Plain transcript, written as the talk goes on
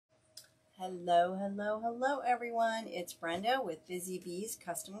Hello, hello, hello everyone. It's Brenda with Busy Bees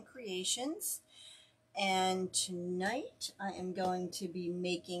Custom Creations. And tonight I am going to be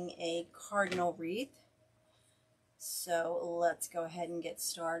making a cardinal wreath. So let's go ahead and get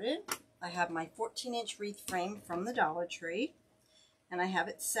started. I have my 14-inch wreath frame from the Dollar Tree. And I have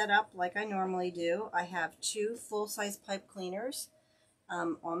it set up like I normally do. I have two full-size pipe cleaners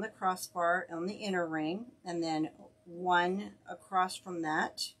on the crossbar on the inner ring. And then one across from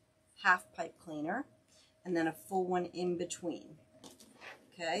that, half pipe cleaner, and then a full one in between.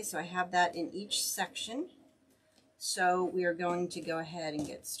 Okay, so I have that in each section. So we are going to go ahead and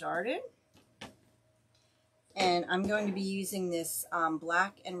get started. And I'm going to be using this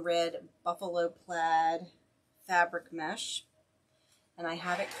black and red buffalo plaid fabric mesh. And I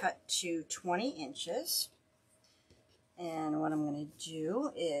have it cut to 20 inches. And what I'm going to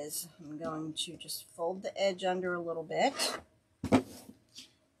do is I'm going to just fold the edge under a little bit.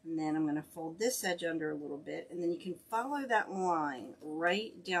 And then I'm going to fold this edge under a little bit, and then you can follow that line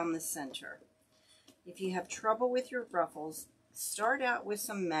right down the center. If you have trouble with your ruffles, start out with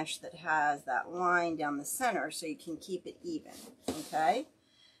some mesh that has that line down the center so you can keep it even, okay?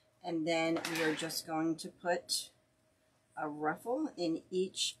 And then we are just going to put a ruffle in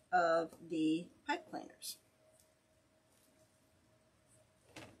each of the pipe cleaners.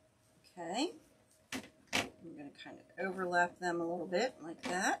 Okay. I'm going to kind of overlap them a little bit like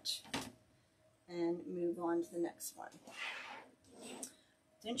that and move on to the next one.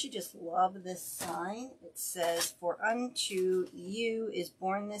 Don't you just love this sign? It says, "For unto you is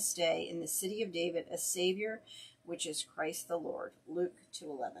born this day in the city of David a Savior, which is Christ the Lord." Luke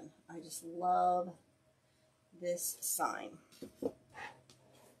 2:11. I just love this sign. So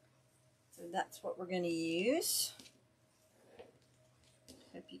that's what we're going to use.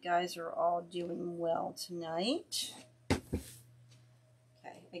 Hope you guys are all doing well tonight.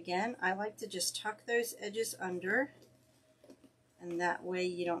 Okay, again, I like to just tuck those edges under, and that way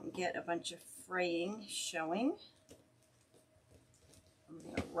you don't get a bunch of fraying showing. I'm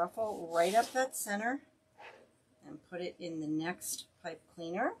going to ruffle right up that center and put it in the next pipe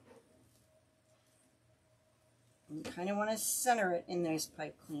cleaner. And you kind of want to center it in those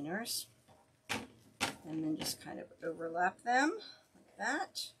pipe cleaners, and then just kind of overlap them.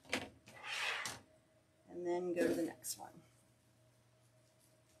 That, and then go to the next one.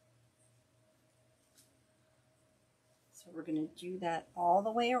 So we're going to do that all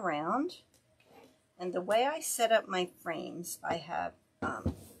the way around. And the way I set up my frames, I have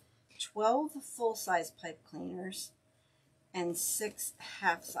 12 full-size pipe cleaners and 6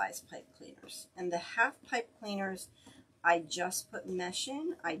 half-size pipe cleaners. And the half pipe cleaners, I just put mesh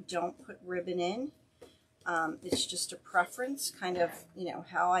in. I don't put ribbon in. It's just a preference, kind of, you know,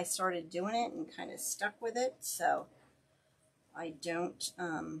 how I started doing it and kind of stuck with it. So I don't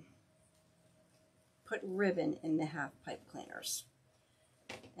put ribbon in the half pipe cleaners.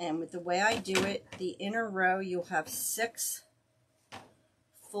 And with the way I do it, the inner row, you'll have 6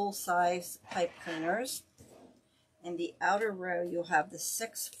 full-size pipe cleaners. And the outer row, you'll have the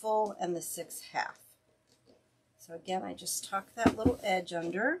 6 full and the 6 half. So again, I just tuck that little edge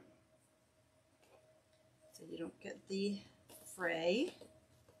under, so you don't get the fray.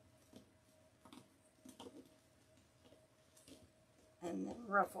 And then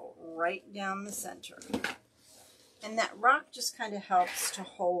ruffle right down the center. And that rock just kind of helps to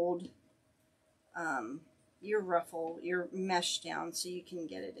hold your ruffle, your mesh down so you can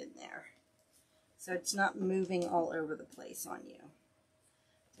get it in there. So it's not moving all over the place on you.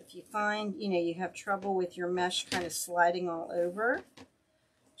 So if you find, you know, you have trouble with your mesh kind of sliding all over,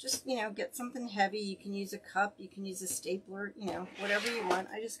 just, you know, get something heavy. You can use a cup, you can use a stapler, you know, whatever you want.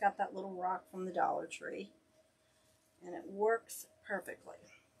 I just got that little rock from the Dollar Tree, and it works perfectly.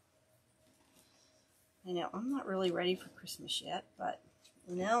 I know, I'm not really ready for Christmas yet, but,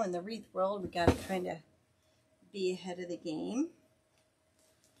 you know, in the wreath world, we got to kind of be ahead of the game.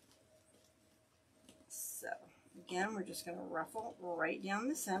 So, again, we're just going to ruffle right down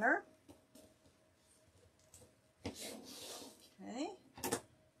the center. Okay.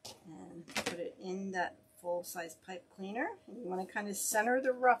 And put it in that full-size pipe cleaner. And you want to kind of center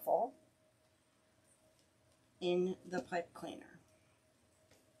the ruffle in the pipe cleaner.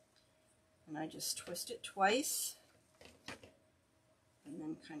 And I just twist it twice and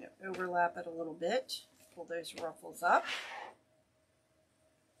then kind of overlap it a little bit. Pull those ruffles up.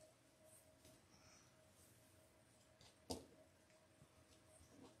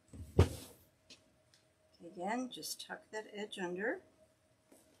 Again, just tuck that edge under.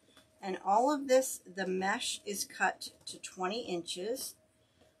 And all of this, the mesh is cut to 20 inches.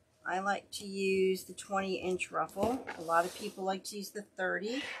 I like to use the 20-inch ruffle. A lot of people like to use the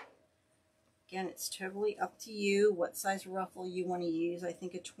 30. Again, it's totally up to you what size ruffle you want to use. I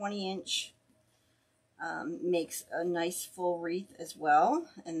think a 20-inch makes a nice full wreath as well,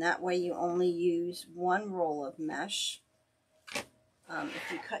 and that way you only use one roll of mesh.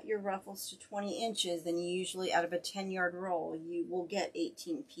 If you cut your ruffles to 20 inches, then you usually, out of a 10-yard roll, you will get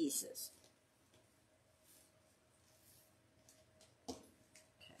 18 pieces. Okay,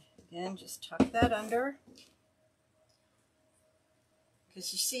 again, just tuck that under.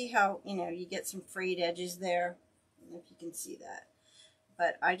 Because you see how, you get some frayed edges there. I don't know if you can see that.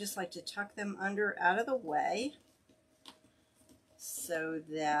 But I just like to tuck them under out of the way so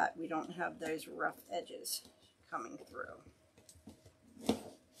that we don't have those rough edges coming through.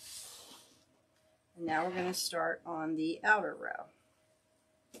 And now we're going to start on the outer row.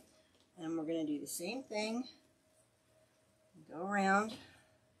 And we're going to do the same thing. Go around.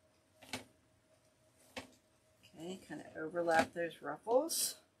 Okay, kind of overlap those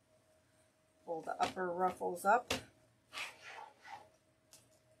ruffles. Pull the upper ruffles up.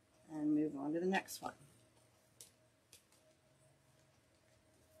 And move on to the next one.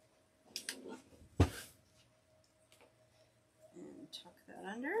 And tuck that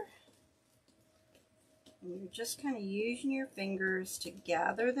under. And you're just kind of using your fingers to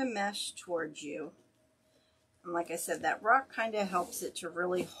gather the mesh towards you. And like I said, that rock kind of helps it to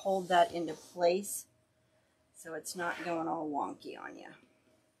really hold that into place so it's not going all wonky on you.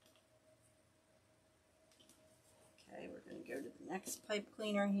 Okay, we're going to go to the next pipe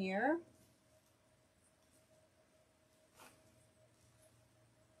cleaner here.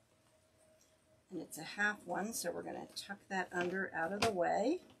 And it's a half one, so we're going to tuck that under out of the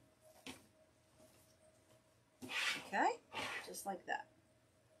way. Okay, just like that.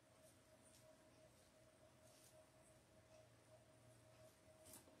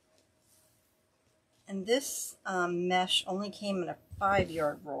 And this mesh only came in a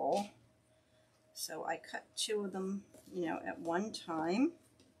 5-yard roll. So I cut 2 of them, at one time.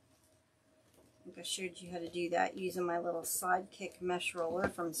 I think I showed you how to do that using my little Sidekick mesh roller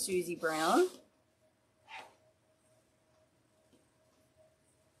from Susie Brown.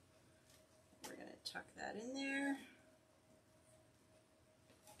 We're going to tuck that in there.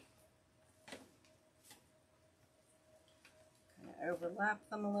 Kind of overlap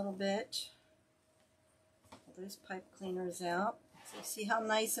them a little bit. Pull those pipe cleaners out. So see how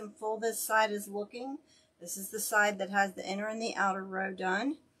nice and full this side is looking? This is the side that has the inner and the outer row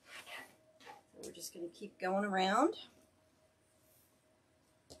done. So we're just going to keep going around.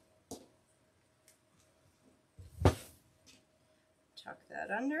 Tuck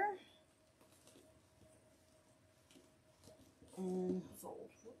that under. And fold.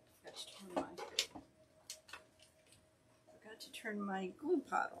 Forgot to turn my glue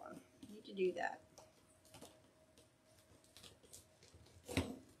pot on. I need to do that.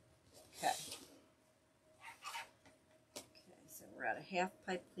 Okay, so we're at a half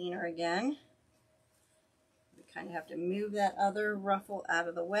pipe cleaner again. We kind of have to move that other ruffle out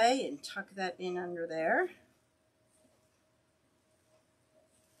of the way and tuck that in under there.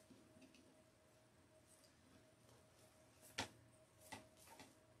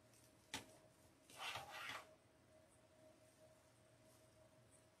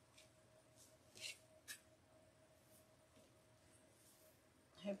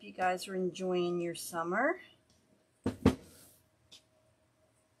 Hope you guys are enjoying your summer. It's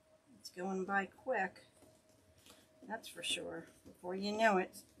going by quick, that's for sure. Before you know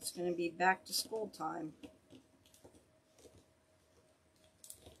it, it's going to be back to school time.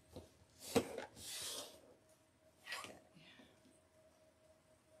 Okay.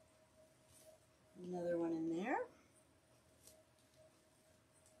 Another one in there.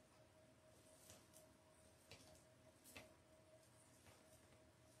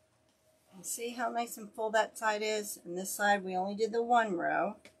 See how nice and full that side is? And this side we only did the 1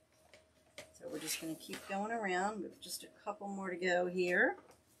 row. So we're just going to keep going around. We have just a couple more to go here.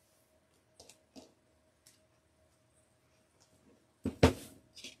 Tuck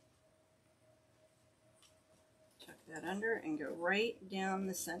that under and go right down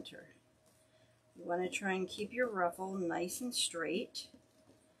the center. You want to try and keep your ruffle nice and straight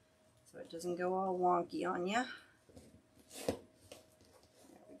so it doesn't go all wonky on you. There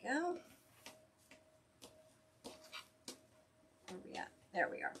we go. Where are we at? There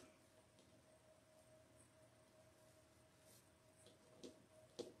we are.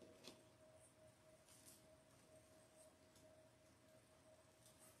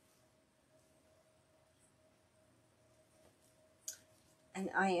 And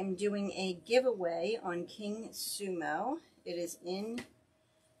I am doing a giveaway on King Sumo. It is in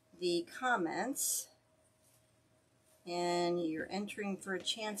the comments. And you're entering for a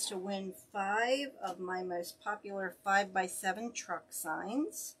chance to win 5 of my most popular 5x7 truck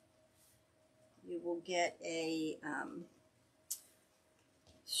signs. You will get a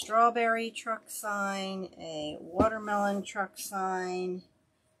strawberry truck sign, a watermelon truck sign,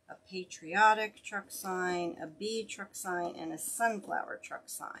 a patriotic truck sign, a bee truck sign, and a sunflower truck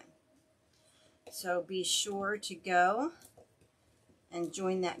sign. So be sure to go and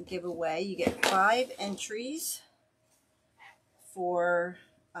join that giveaway. You get 5 entries for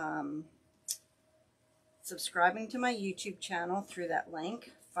subscribing to my YouTube channel through that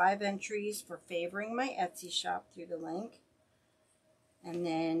link, 5 entries for favoring my Etsy shop through the link, and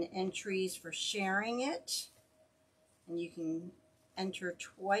then entries for sharing it, and you can enter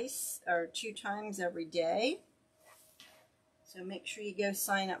twice or 2 times every day. So make sure you go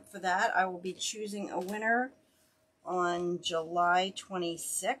sign up for that. I will be choosing a winner on July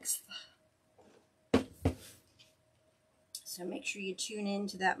 26th. So make sure you tune in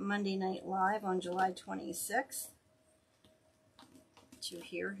to that Monday Night Live on July 26th to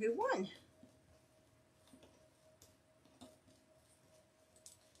hear who won.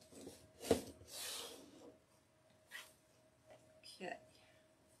 Okay.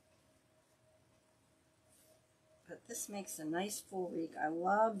 But this makes a nice full wreath. I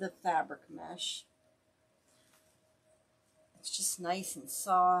love the fabric mesh. It's just nice and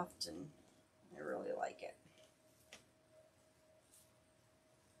soft, and I really like it.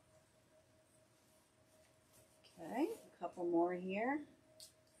 Okay, a couple more here.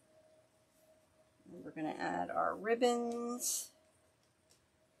 And we're going to add our ribbons.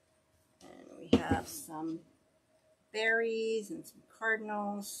 And we have some berries and some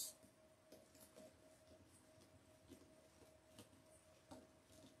cardinals.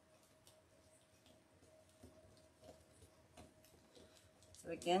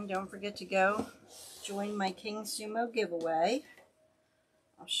 So again, don't forget to go join my King Sumo giveaway.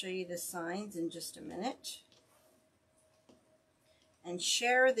 I'll show you the signs in just a minute. And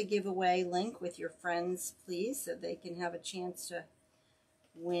share the giveaway link with your friends, please, so they can have a chance to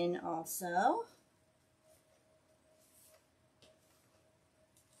win also.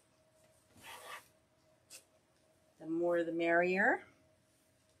 The more the merrier.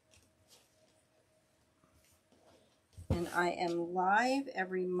 And I am live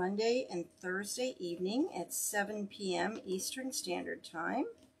every Monday and Thursday evening at 7 p.m. Eastern Standard Time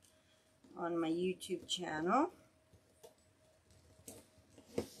on my YouTube channel.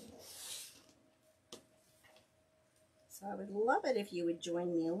 So I would love it if you would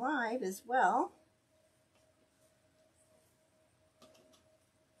join me live as well.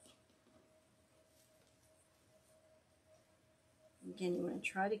 Again, you want to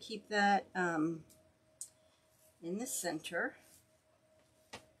try to keep that in the center,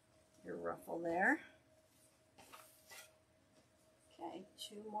 your ruffle there. Okay,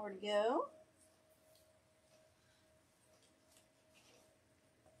 2 more to go.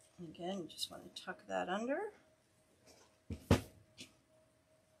 Again, you just want to tuck that under.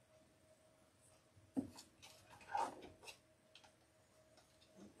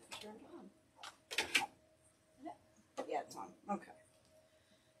 Yeah, it's on. Okay.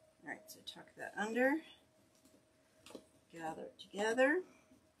 All right, so tuck that under. Gather it together.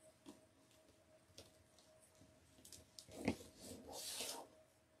 Okay,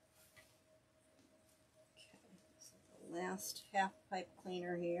 so the last half pipe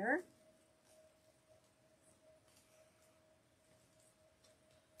cleaner here.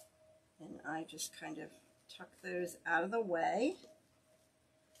 And I just kind of tuck those out of the way,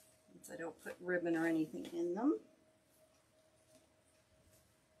 since I don't put ribbon or anything in them.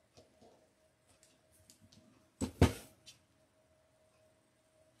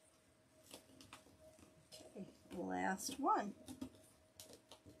 Last one.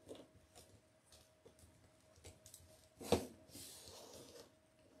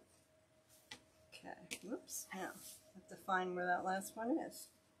 Okay, whoops, now I have to find where that last one is.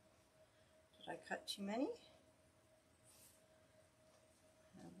 Did I cut too many?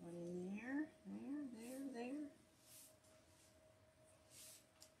 Have one in there, there.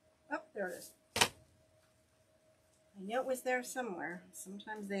 Oh, there it is. I knew it was there somewhere.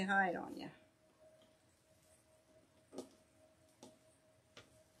 Sometimes they hide on you.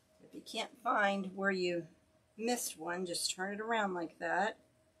 If you can't find where you missed one, just turn it around like that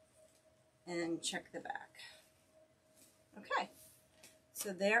and check the back. Okay,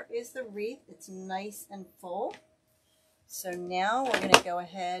 so there is the wreath. It's nice and full. So now we're going to go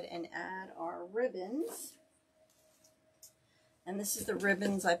ahead and add our ribbons. And this is the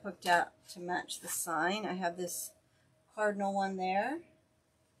ribbons I picked out to match the sign. I have this cardinal one there.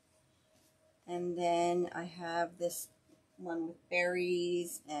 And then I have this one with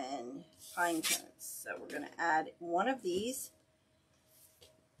berries and pine cones. So we're going to add one of these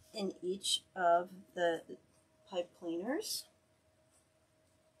in each of the pipe cleaners.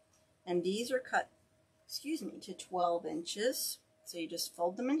 And these are cut, to 12 inches. So you just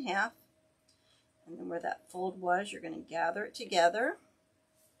fold them in half. And then where that fold was, you're going to gather it together.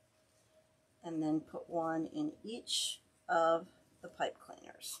 And then put one in each of the pipe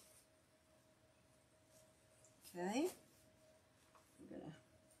cleaners. Okay. I'm going to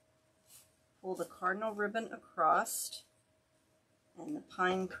pull the cardinal ribbon across and the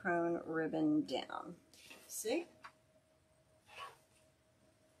pine cone ribbon down. See?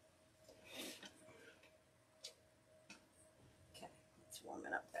 Okay, let's warm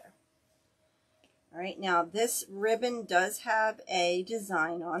it up there. All right, now this ribbon does have a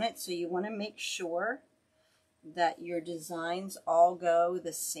design on it, so you want to make sure that your designs all go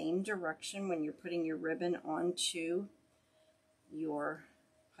the same direction when you're putting your ribbon onto your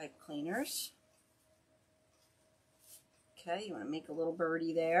pipe cleaners. Okay, you want to make a little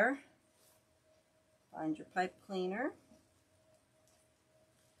birdie there. Find your pipe cleaner.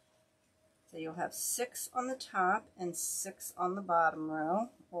 So you'll have 6 on the top and 6 on the bottom row,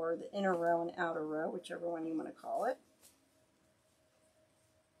 or the inner row and outer row, whichever one you want to call it.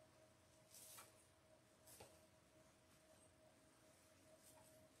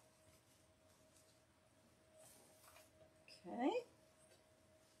 Okay.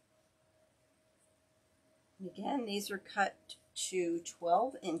 And again, these are cut to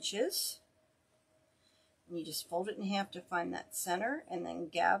 12 inches. And you just fold it in half to find that center and then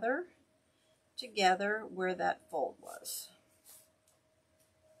gather together where that fold was.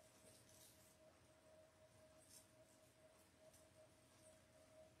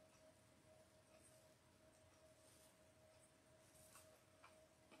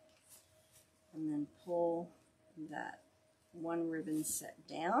 And then pull that one ribbon set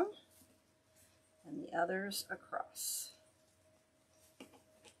down and the others across.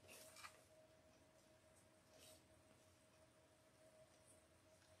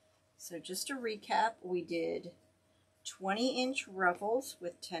 So just to recap, we did 20-inch ruffles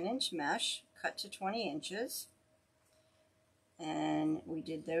with 10-inch mesh cut to 20 inches. And we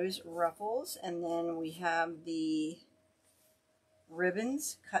did those ruffles, and then we have the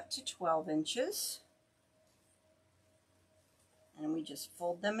ribbons cut to 12 inches. And we just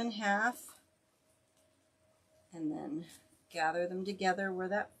fold them in half and then gather them together where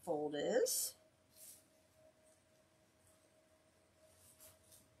that fold is.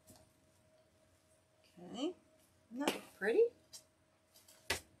 Okay, isn't that pretty?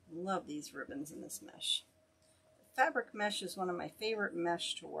 Love these ribbons in this mesh. Fabric mesh is one of my favorite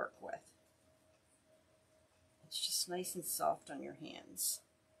mesh to work with. It's just nice and soft on your hands.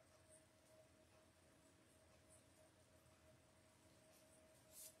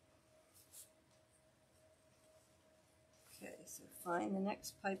 Okay, so find the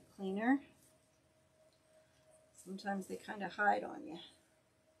next pipe cleaner. Sometimes they kind of hide on you.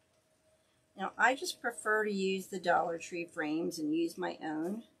 Now, I just prefer to use the Dollar Tree frames and use my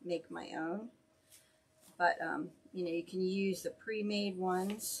own, make my own. But, you know, you can use the pre-made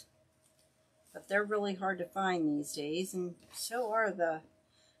ones, but they're really hard to find these days, and so are the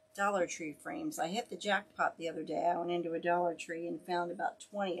Dollar Tree frames. I hit the jackpot the other day. I went into a Dollar Tree and found about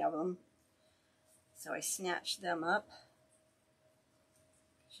 20 of them, so I snatched them up.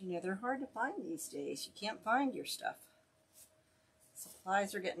 You know, they're hard to find these days. You can't find your stuff.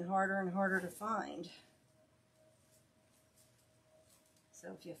 Supplies are getting harder and harder to find. So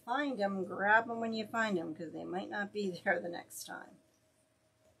if you find them, grab them when you find them, because they might not be there the next time.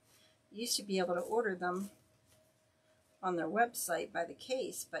 You used to be able to order them on their website by the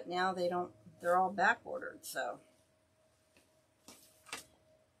case, but now they don't, they're all back ordered, so.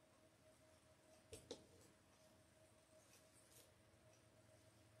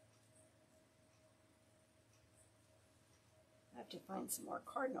 To find some more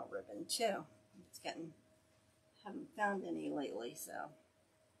cardinal ribbon too. It's getting, haven't found any lately, so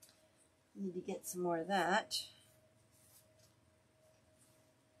need to get some more of that.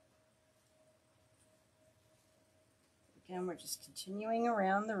 Again, we're just continuing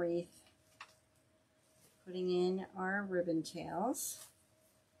around the wreath, putting in our ribbon tails.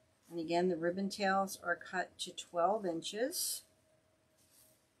 And again, the ribbon tails are cut to 12 inches.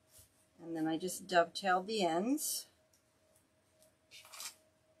 And then I just dovetailed the ends.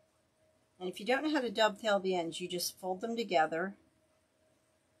 And if you don't know how to dovetail the ends, you just fold them together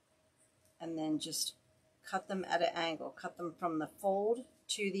and then just cut them at an angle. Cut them from the fold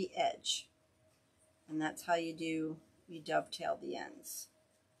to the edge. And that's how you dovetail the ends.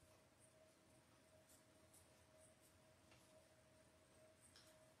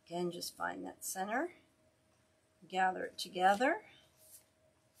 Again, just find that center, gather it together,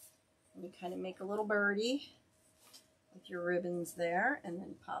 and you kind of make a little birdie with your ribbons there, and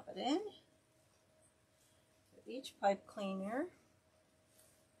then pop it in. So each pipe cleaner,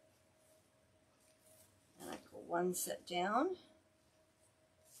 and I pull one set down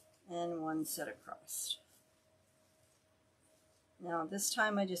and one set across. Now this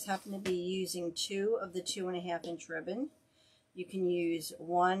time I just happen to be using 2 of the 2.5 inch ribbon. You can use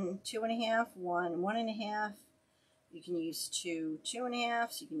 1 2.5, 1 1.5. You can use 2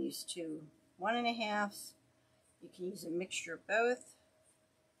 2.5s. You can use 2 1.5s. You can use a mixture of both.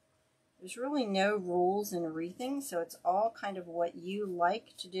 There's really no rules in wreathing, so it's all kind of what you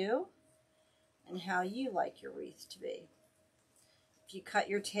like to do and how you like your wreath to be. If you cut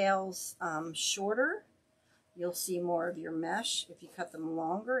your tails shorter, you'll see more of your mesh. If you cut them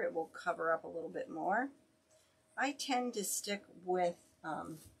longer, it will cover up a little bit more. I tend to stick with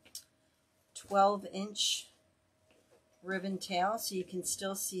 12-inch ribbon tail so you can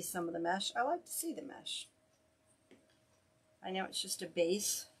still see some of the mesh. I like to see the mesh. I know it's just a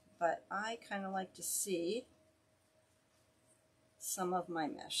base, but I kind of like to see some of my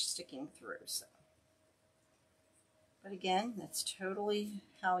mesh sticking through. So. But again, that's totally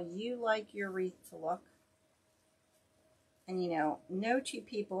how you like your wreath to look. And you know, no two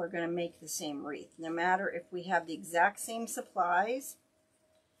people are going to make the same wreath, no matter if we have the exact same supplies.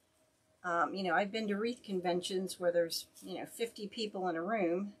 You know, I've been to wreath conventions where there's, 50 people in a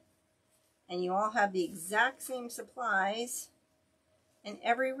room, and you all have the exact same supplies, and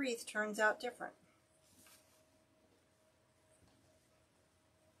every wreath turns out different.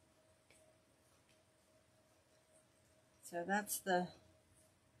 So that's the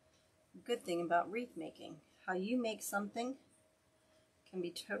good thing about wreath making. How you make something can be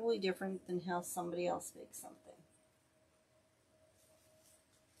totally different than how somebody else makes something.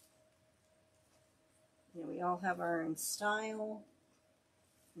 You know, we all have our own style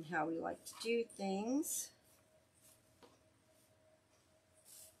and how we like to do things.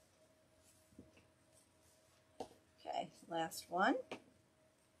 Okay, last one.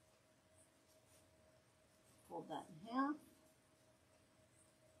 Fold that in half.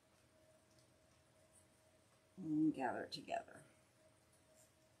 And gather it together.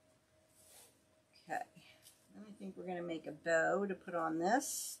 Okay, then I think we're going to make a bow to put on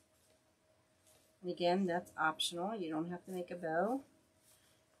this. And again, that's optional. You don't have to make a bow.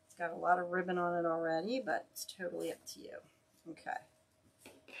 It's got a lot of ribbon on it already, but it's totally up to you. Okay,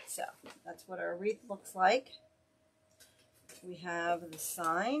 so that's what our wreath looks like. We have the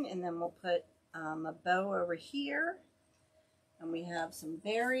sign, and then we'll put a bow over here, and we have some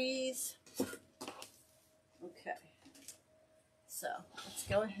berries. Okay, so let's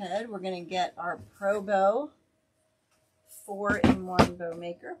go ahead. We're going to get our Pro Bow 4-in-1 bow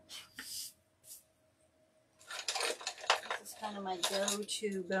maker. This is kind of my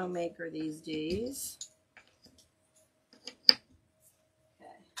go-to bow maker these days.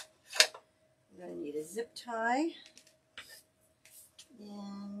 Okay, we're going to need a zip tie,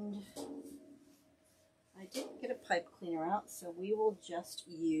 and I didn't get a pipe cleaner out, so we will just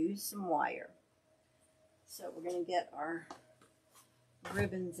use some wire. So we're going to get our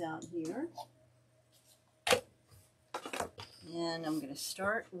ribbons out here. And I'm going to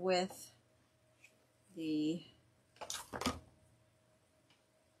start with the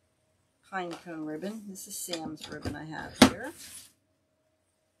pine cone ribbon. This is Sam's ribbon I have here.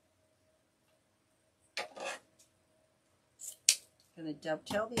 I'm going to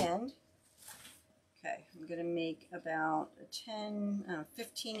dovetail the end. Okay, I'm going to make about a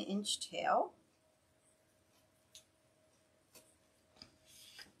 15-inch tail.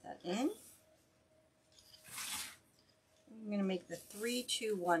 Put that in. I'm going to make the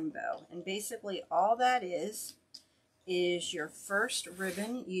 3-2-1 bow, and basically all that is your first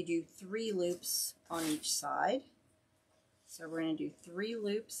ribbon. You do 3 loops on each side. So we're going to do 3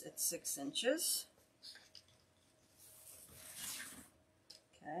 loops at 6 inches.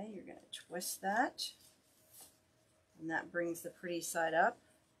 Okay, you're going to twist that, and that brings the pretty side up.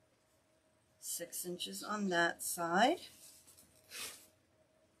 6 inches on that side.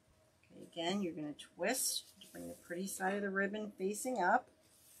 Okay, again, you're going to twist to bring the pretty side of the ribbon facing up.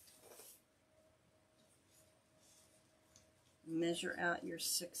 Measure out your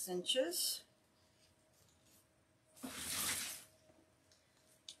 6 inches.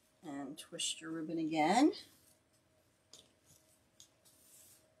 And twist your ribbon again.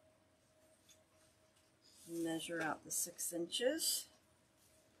 Measure out the 6 inches.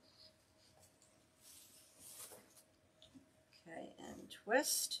 Okay, and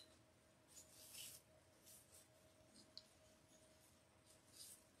twist.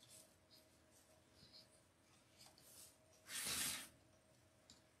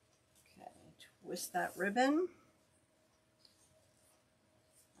 twist that ribbon.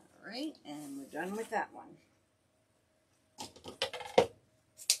 All right, and we're done with that one.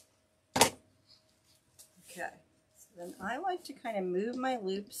 Okay, so then I like to kind of move my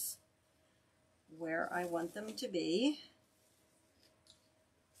loops where I want them to be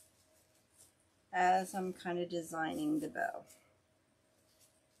as I'm kind of designing the bow.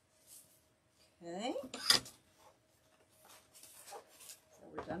 Okay, so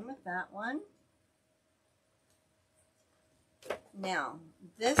we're done with that one. Now,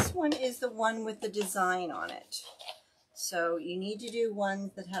 this one is the one with the design on it. So you need to do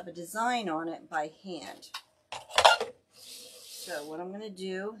ones that have a design on it by hand. So what I'm going to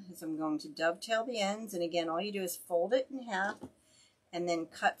do is I'm going to dovetail the ends, and again, all you do is fold it in half and then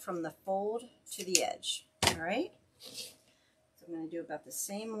cut from the fold to the edge. All right? So I'm going to do about the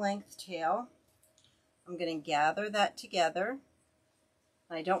same length tail. I'm going to gather that together.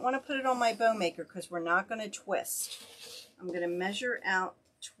 I don't want to put it on my bow maker because we're not going to twist. I'm going to measure out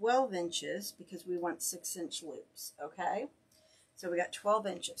 12 inches because we want 6-inch loops, okay? So we got 12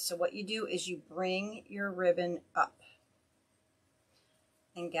 inches. So what you do is you bring your ribbon up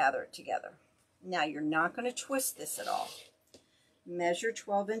and gather it together. Now you're not going to twist this at all. Measure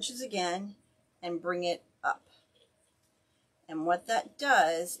 12 inches again and bring it up. And what that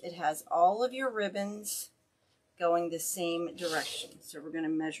does, it has all of your ribbons going the same direction. So we're going to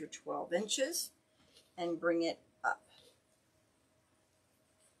measure 12 inches and bring it up.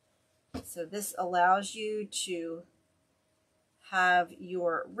 So this allows you to have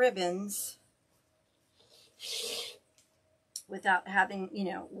your ribbons without having, you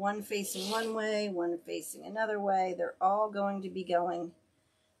know, one facing one way, one facing another way. They're all going to be going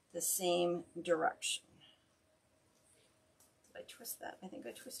the same direction. Did I twist that? I think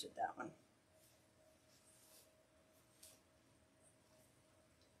I twisted that one.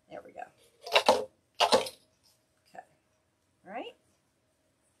 There we go. Okay. All right.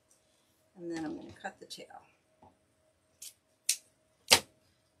 And then I'm going to cut the tail.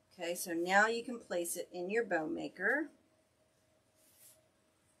 Okay, so now you can place it in your bow maker.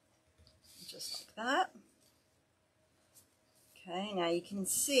 Just like that. Okay, now you can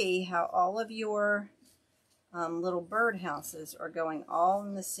see how all of your little bird houses are going all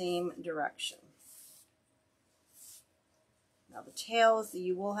in the same direction. Now the tails,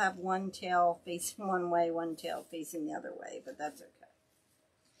 you will have one tail facing one way, one tail facing the other way, but that's okay.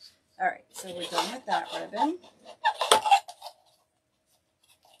 All right, so we're done with that ribbon.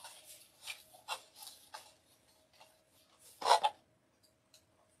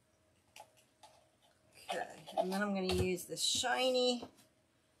 Okay, and then I'm going to use this shiny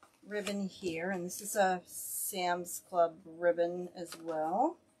ribbon here, and this is a Sam's Club ribbon as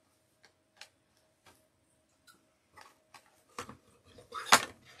well.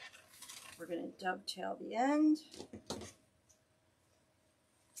 We're going to dovetail the end.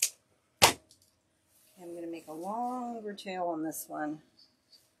 Okay, I'm going to make a longer tail on this one.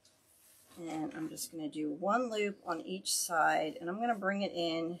 And I'm just going to do one loop on each side, and I'm going to bring it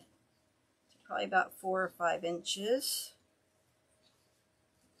in to probably about 4 or 5 inches.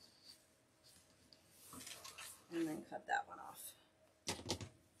 And then cut that one off.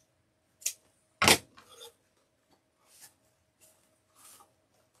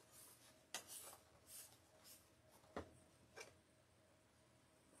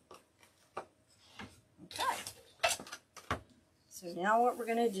 Okay. So now what we're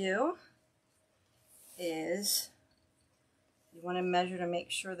going to do is you want to measure to make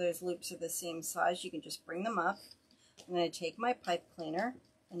sure those loops are the same size. You can just bring them up. I'm going to take my pipe cleaner,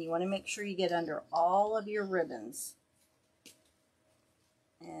 and you want to make sure you get under all of your ribbons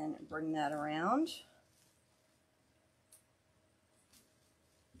and bring that around.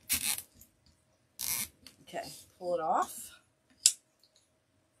 Okay, pull it off.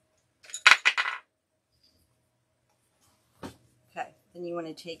 Okay, then you want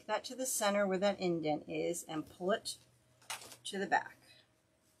to take that to the center where that indent is and pull it to the back.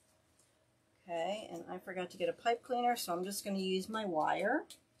 Okay, and I forgot to get a pipe cleaner, so I'm just going to use my wire.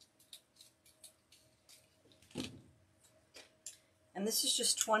 And this is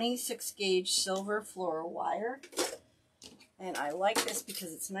just 26 gauge silver floral wire. And I like this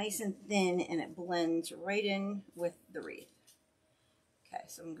because it's nice and thin and it blends right in with the wreath. Okay,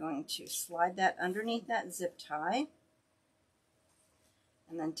 so I'm going to slide that underneath that zip tie.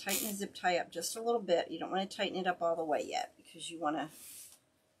 And then tighten the zip tie up just a little bit. You don't want to tighten it up all the way yet because you want to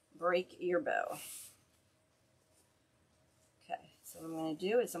break your bow. Okay, so what I'm going to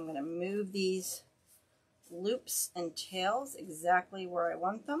do is I'm going to move these loops and tails exactly where I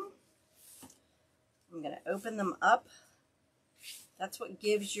want them. I'm going to open them up That's what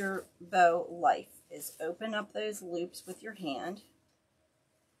gives your bow life, is open up those loops with your hand.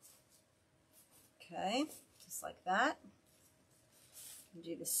 Okay, just like that. You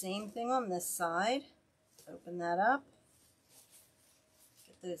do the same thing on this side. Open that up.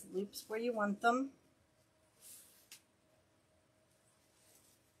 Get those loops where you want them.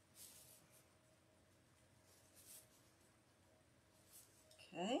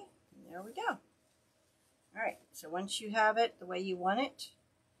 Okay, and there we go. All right, so once you have it the way you want it,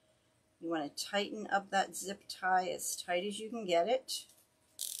 you want to tighten up that zip tie as tight as you can get it.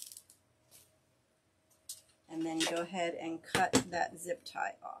 And then go ahead and cut that zip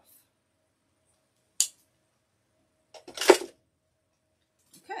tie off.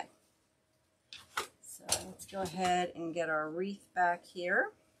 Okay, so let's go ahead and get our wreath back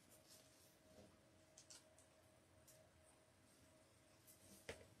here.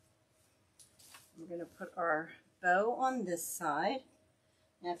 We're going to put our bow on this side.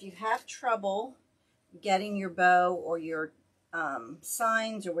 Now if you have trouble getting your bow or your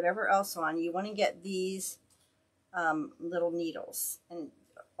signs or whatever else on, you want to get these little needles. And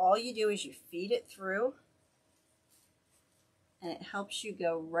all you do is you feed it through, and it helps you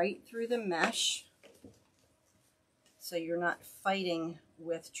go right through the mesh, so you're not fighting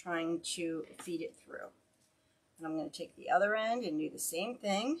with trying to feed it through. And I'm going to take the other end and do the same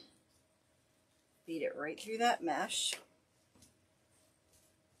thing. Feed it right through that mesh.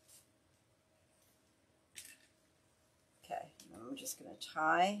 Okay, and I'm just going to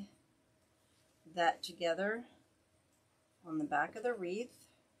tie that together on the back of the wreath.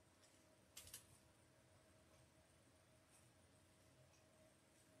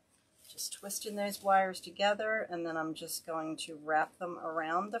 Just twisting those wires together, and then I'm just going to wrap them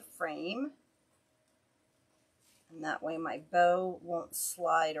around the frame, and that way my bow won't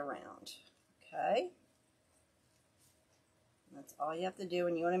slide around. Okay, and that's all you have to do,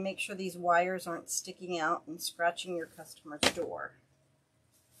 and you want to make sure these wires aren't sticking out and scratching your customer's door.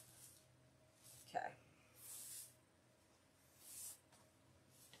 Okay.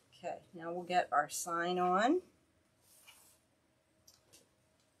 Okay, now we'll get our sign on.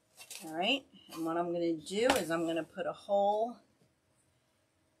 All right, and what I'm going to do is I'm going to put a hole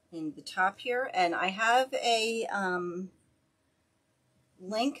in the top here, and I have a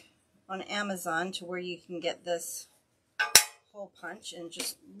link on Amazon to where you can get this hole punch, and it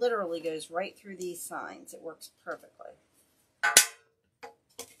just literally goes right through these signs. It works perfectly.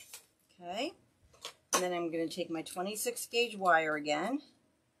 Okay, and then I'm going to take my 26 gauge wire again.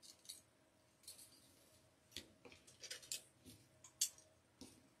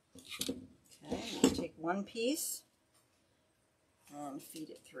 Okay, I'm going to take one piece and feed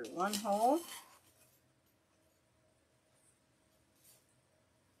it through one hole.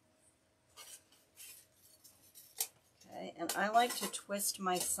 Okay, and I like to twist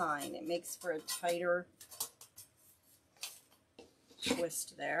my sign. It makes for a tighter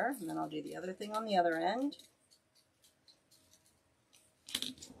twist there. And then I'll do the other thing on the other end.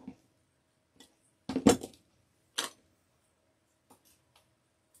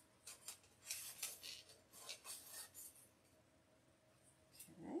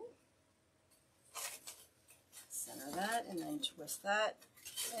 Center that and then twist that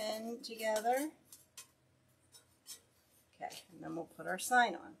end together. Okay, and then we'll put our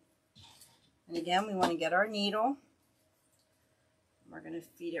sign on. And again, we want to get our needle. We're going to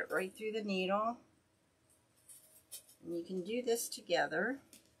feed it right through the needle. And you can do this together.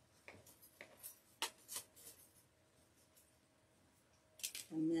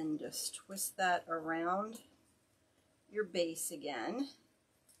 And then just twist that around your base again.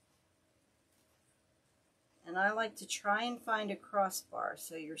 And I like to try and find a crossbar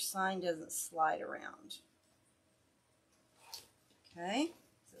so your sign doesn't slide around. Okay,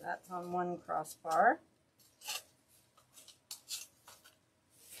 so that's on one crossbar.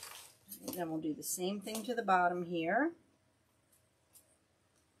 And then we'll do the same thing to the bottom here.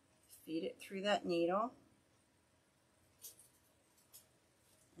 Feed it through that needle.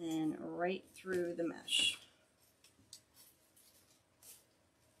 And right through the mesh.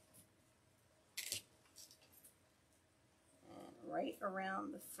 And right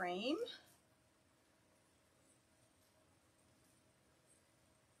around the frame.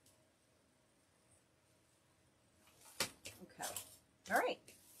 Okay, all right.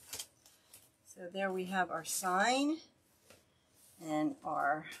 So there we have our sign and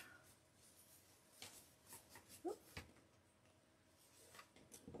our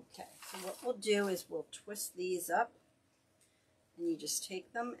so what we'll do is we'll twist these up, and you just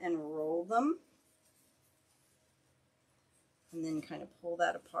take them and roll them, and then kind of pull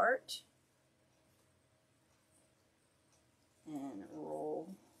that apart, and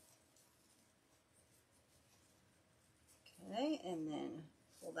roll. Okay, and then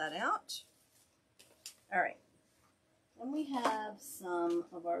pull that out. All right, then we have some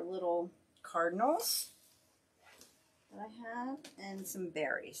of our little cardinals that I have and some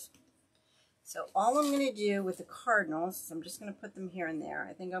berries. So all I'm going to do with the cardinals is I'm just going to put them here and there.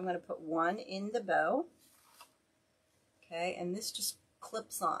 I think I'm going to put one in the bow. Okay, and this just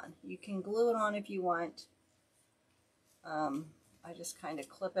clips on. You can glue it on if you want. I just kind of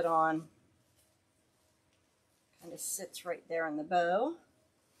clip it on. Kind of sits right there in the bow.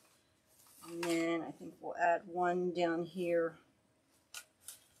 And then I think we'll add one down here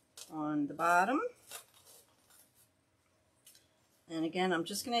on the bottom. And again, I'm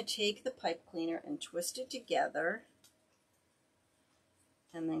just going to take the pipe cleaner and twist it together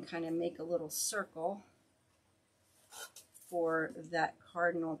and then kind of make a little circle for that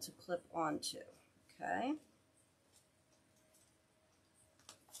cardinal to clip onto. Okay.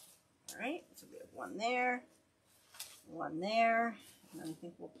 All right, so we have one there, and I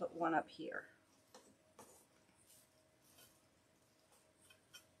think we'll put one up here.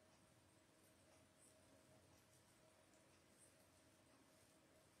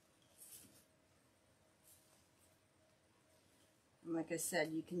 And like I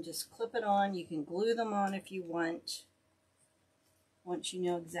said, you can just clip it on. You can glue them on if you want, once you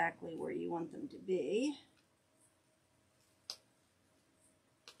know exactly where you want them to be.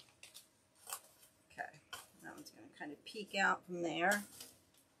 Kind of peek out from there.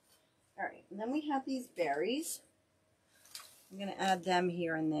 All right, and then we have these berries. I'm going to add them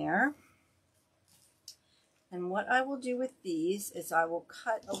here and there. And what I will do with these is I will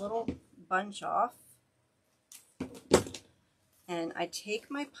cut a little bunch off. And I take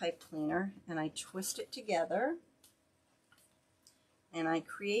my pipe cleaner and I twist it together. And I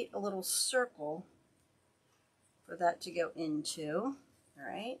create a little circle for that to go into. All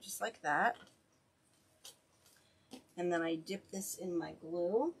right, just like that. And then I dip this in my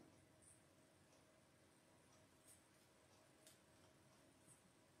glue.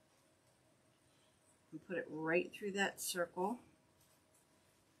 And put it right through that circle.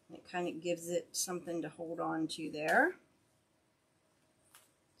 And it kind of gives it something to hold on to there.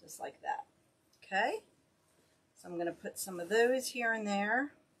 Just like that. Okay? So I'm going to put some of those here and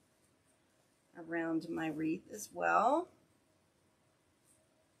there around my wreath as well.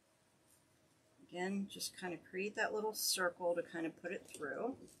 Again, just kind of create that little circle to kind of put it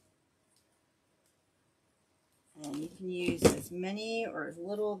through. And you can use as many or as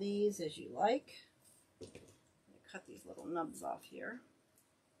little of these as you like. I'm going to cut these little nubs off here.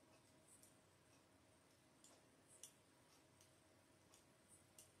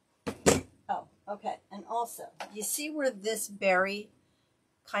 Oh, okay. And also, you see where this berry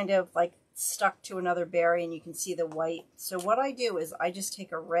kind of like stuck to another berry and you can see the white? So what I do is I just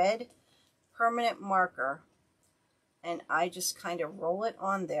take a red permanent marker and I just kind of roll it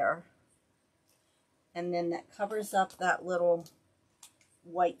on there, and then that covers up that little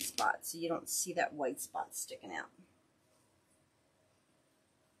white spot so you don't see that white spot sticking out.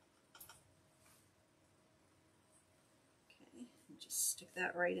 Okay, just stick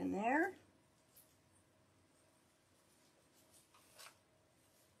that right in there.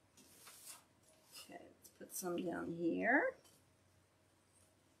 Okay, let's put some down here.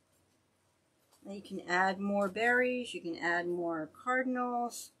 Now you can add more berries, you can add more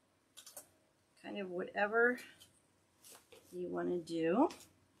cardinals, kind of whatever you want to do.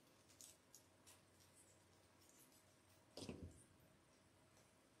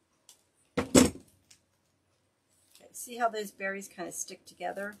 Okay, see how those berries kind of stick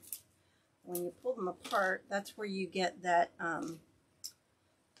together? When you pull them apart, that's where you get that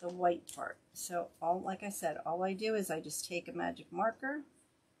the white part. So like I said, all I do is I just take a magic marker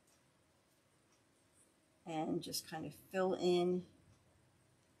and just kind of fill in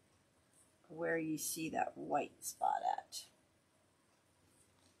where you see that white spot at.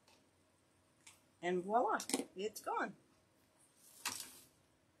 And voila, it's gone.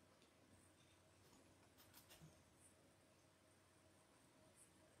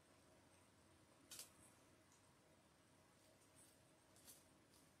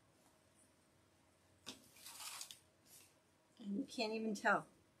 And you can't even tell,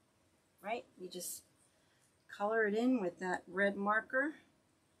 right? You just color it in with that red marker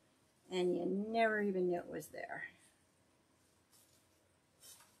and you never even knew it was there.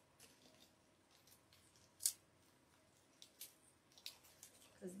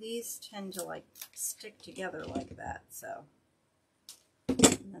 Because these tend to like stick together like that, so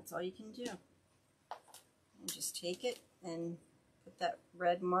that's all you can do. And just take it and put that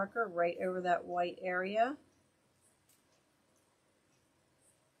red marker right over that white area.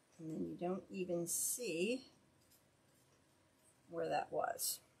 And then you don't even see where that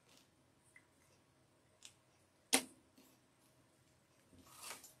was.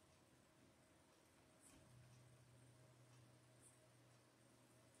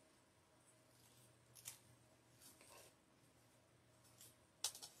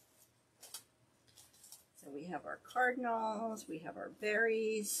 So we have our cardinals, we have our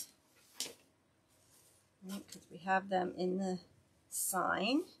berries, because we have them in the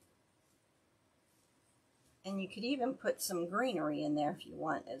sign. And you could even put some greenery in there if you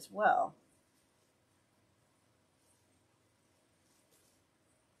want as well.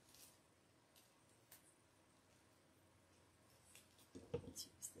 Let's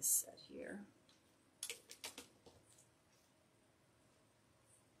use this set here.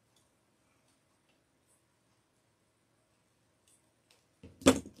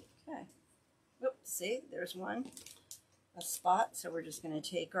 Okay. Oops, see, there's a spot. So we're just going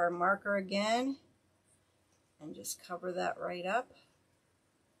to take our marker again and just cover that right up.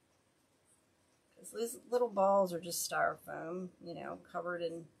 Because these little balls are just styrofoam, you know, covered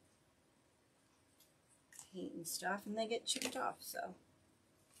in paint and stuff, and they get chipped off, so.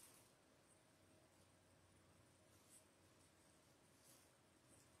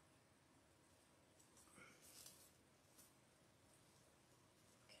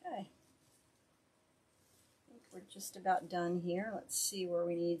 Okay. I think we're just about done here. Let's see where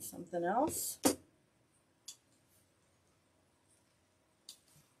we need something else.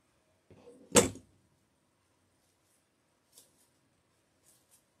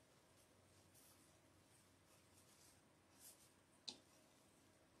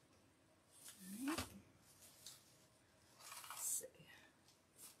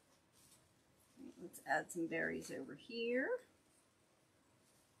 Let's add some berries over here.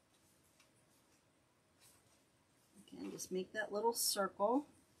 Again, just make that little circle.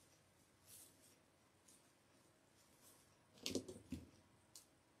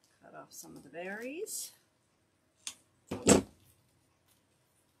 Cut off some of the berries. And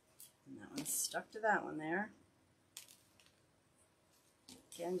that one's stuck to that one there.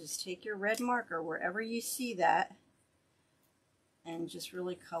 Again, just take your red marker wherever you see that and just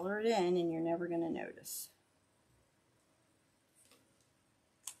really color it in, and you're never going to notice.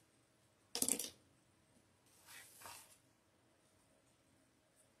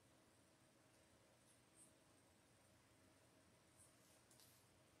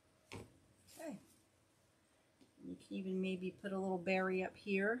 Okay. You can even maybe put a little berry up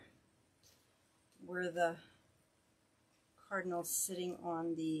here where the cardinal's sitting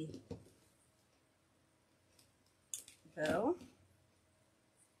on the bow.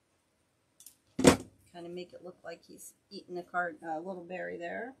 Kind of make it look like he's eating a little berry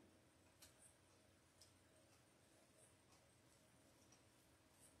there.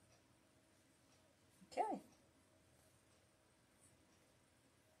 Okay.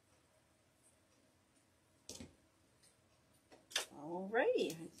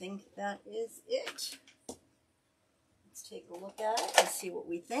 Alrighty, I think that is it. Let's take a look at it and see what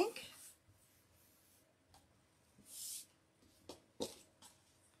we think.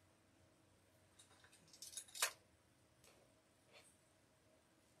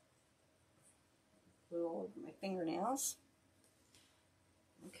 Glue all over my fingernails.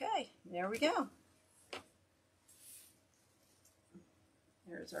 Okay, there we go.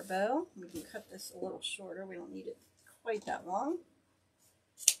 There's our bow. We can cut this a little shorter. We don't need it quite that long.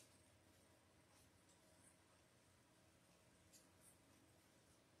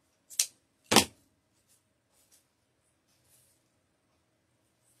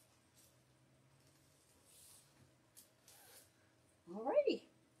 Alrighty,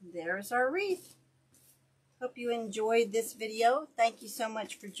 there's our wreath. Hope you enjoyed this video. Thank you so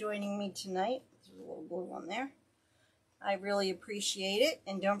much for joining me tonight. There's a little glue on there. I really appreciate it.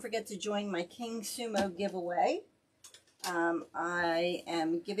 And don't forget to join my King Sumo giveaway. I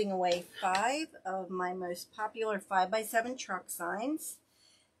am giving away 5 of my most popular 5x7 truck signs.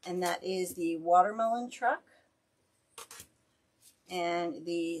 And that is the watermelon truck, and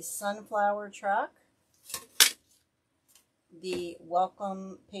the sunflower truck, the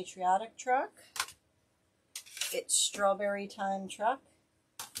welcome patriotic truck, it's strawberry time truck,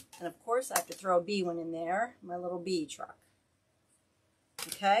 and of course I have to throw a bee one in there, my little bee truck.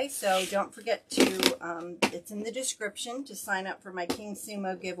 Okay, so don't forget to, it's in the description to sign up for my King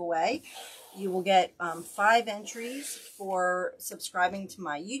Sumo giveaway. You will get 5 entries for subscribing to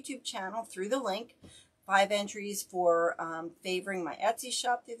my YouTube channel through the link, 5 entries for favoring my Etsy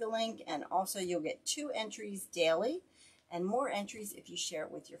shop through the link, and also you'll get 2 entries daily. and more entries if you share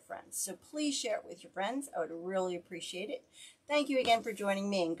it with your friends. So please share it with your friends. I would really appreciate it. Thank you again for joining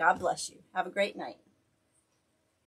me, and God bless you. Have a great night.